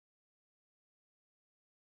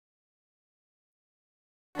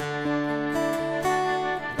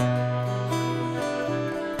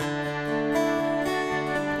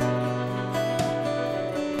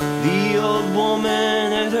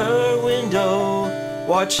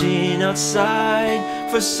watching outside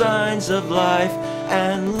for signs of life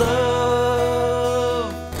and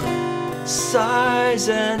love, sighs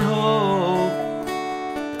and hope.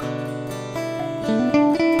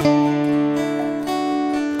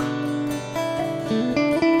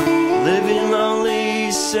 Living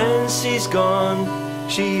lonely since he's gone,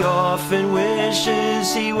 she often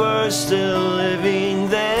wishes he were still living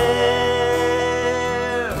there,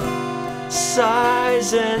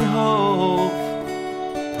 sighs and hope.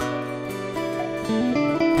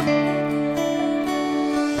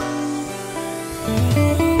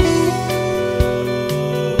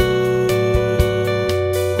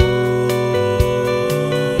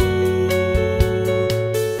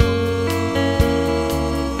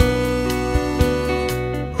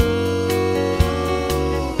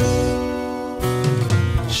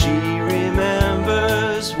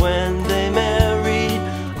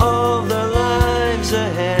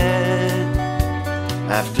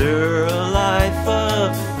 After a life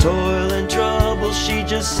of toil and trouble, she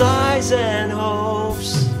just sighs and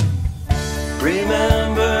hopes.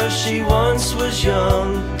 Remember, she once was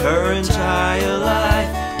young, her entire life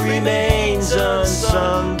remains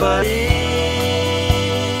unsung, but it's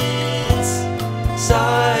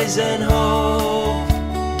sighs and hope.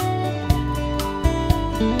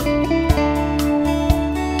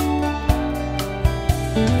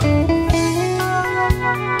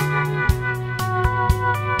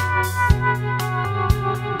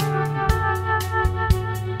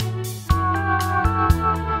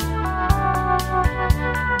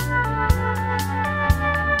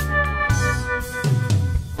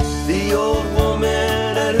 The old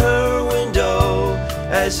woman at her window,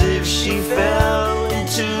 as if she fell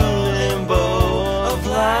into limbo of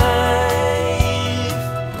life,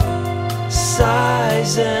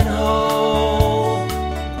 sighs and hope,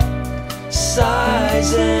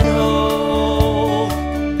 sighs and